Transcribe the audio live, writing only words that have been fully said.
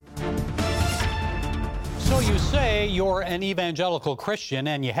you say you're an evangelical Christian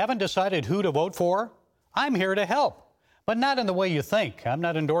and you haven't decided who to vote for? I'm here to help, but not in the way you think. I'm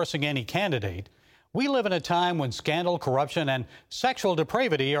not endorsing any candidate. We live in a time when scandal, corruption, and sexual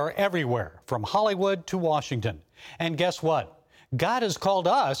depravity are everywhere, from Hollywood to Washington. And guess what? God has called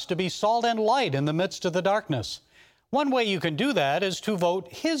us to be salt and light in the midst of the darkness. One way you can do that is to vote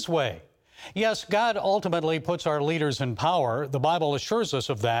His way. Yes, God ultimately puts our leaders in power. The Bible assures us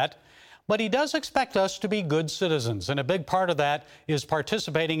of that. But He does expect us to be good citizens, and a big part of that is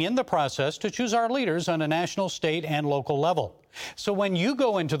participating in the process to choose our leaders on a national, state, and local level. So when you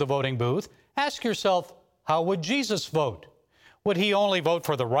go into the voting booth, ask yourself, how would Jesus vote? Would He only vote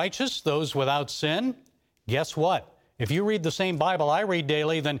for the righteous, those without sin? Guess what? If you read the same Bible I read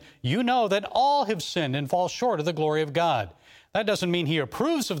daily, then you know that all have sinned and fall short of the glory of God. That doesn't mean He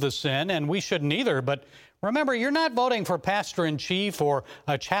approves of the sin, and we shouldn't either, but remember, you're not voting for pastor-in-chief or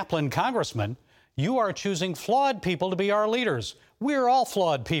a chaplain congressman. You are choosing flawed people to be our leaders. We're all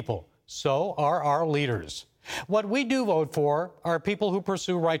flawed people. So are our leaders. What we do vote for are people who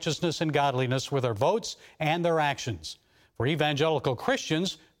pursue righteousness and godliness with their votes and their actions. For evangelical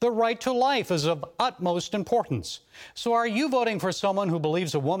Christians, the right to life is of utmost importance. So are you voting for someone who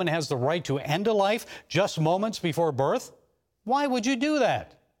believes a woman has the right to end a life just moments before birth? Why would you do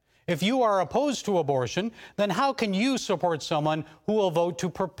that? If you are opposed to abortion, then how can you support someone who will vote to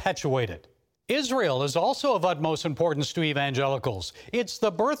perpetuate it? Israel is also of utmost importance to evangelicals. It's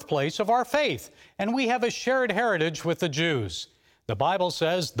the birthplace of our faith, and we have a shared heritage with the Jews. The Bible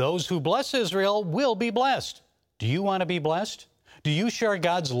says those who bless Israel will be blessed. Do you want to be blessed? Do you share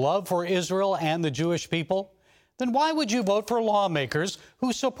God's love for Israel and the Jewish people? Then why would you vote for lawmakers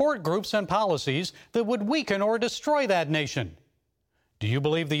who support groups and policies that would weaken or destroy that nation? Do you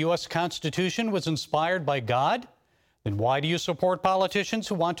believe the U.S. Constitution was inspired by God? Then why do you support politicians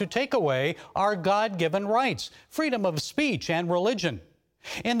who want to take away our God-given rights, freedom of speech, and religion?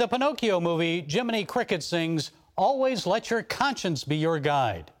 In the Pinocchio movie, Jiminy Cricket sings, "Always let your conscience be your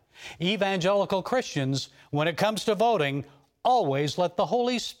guide." Evangelical Christians, when it comes to voting, always let the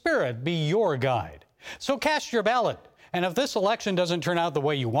Holy Spirit be your guide. So cast your ballot, and if this election doesn't turn out the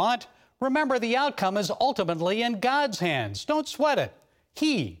way you want, remember the outcome is ultimately in God's hands. Don't sweat it.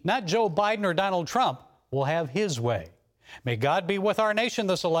 He, not Joe Biden or Donald Trump, will have His way. May God be with our nation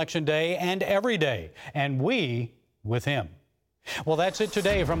this election day and every day, and we with Him. Well, that's it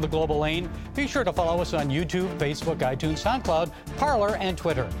today from the Global Lane. Be sure to follow us on YouTube, Facebook, iTunes, SoundCloud, Parler, and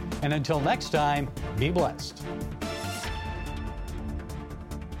Twitter. And until next time, be blessed.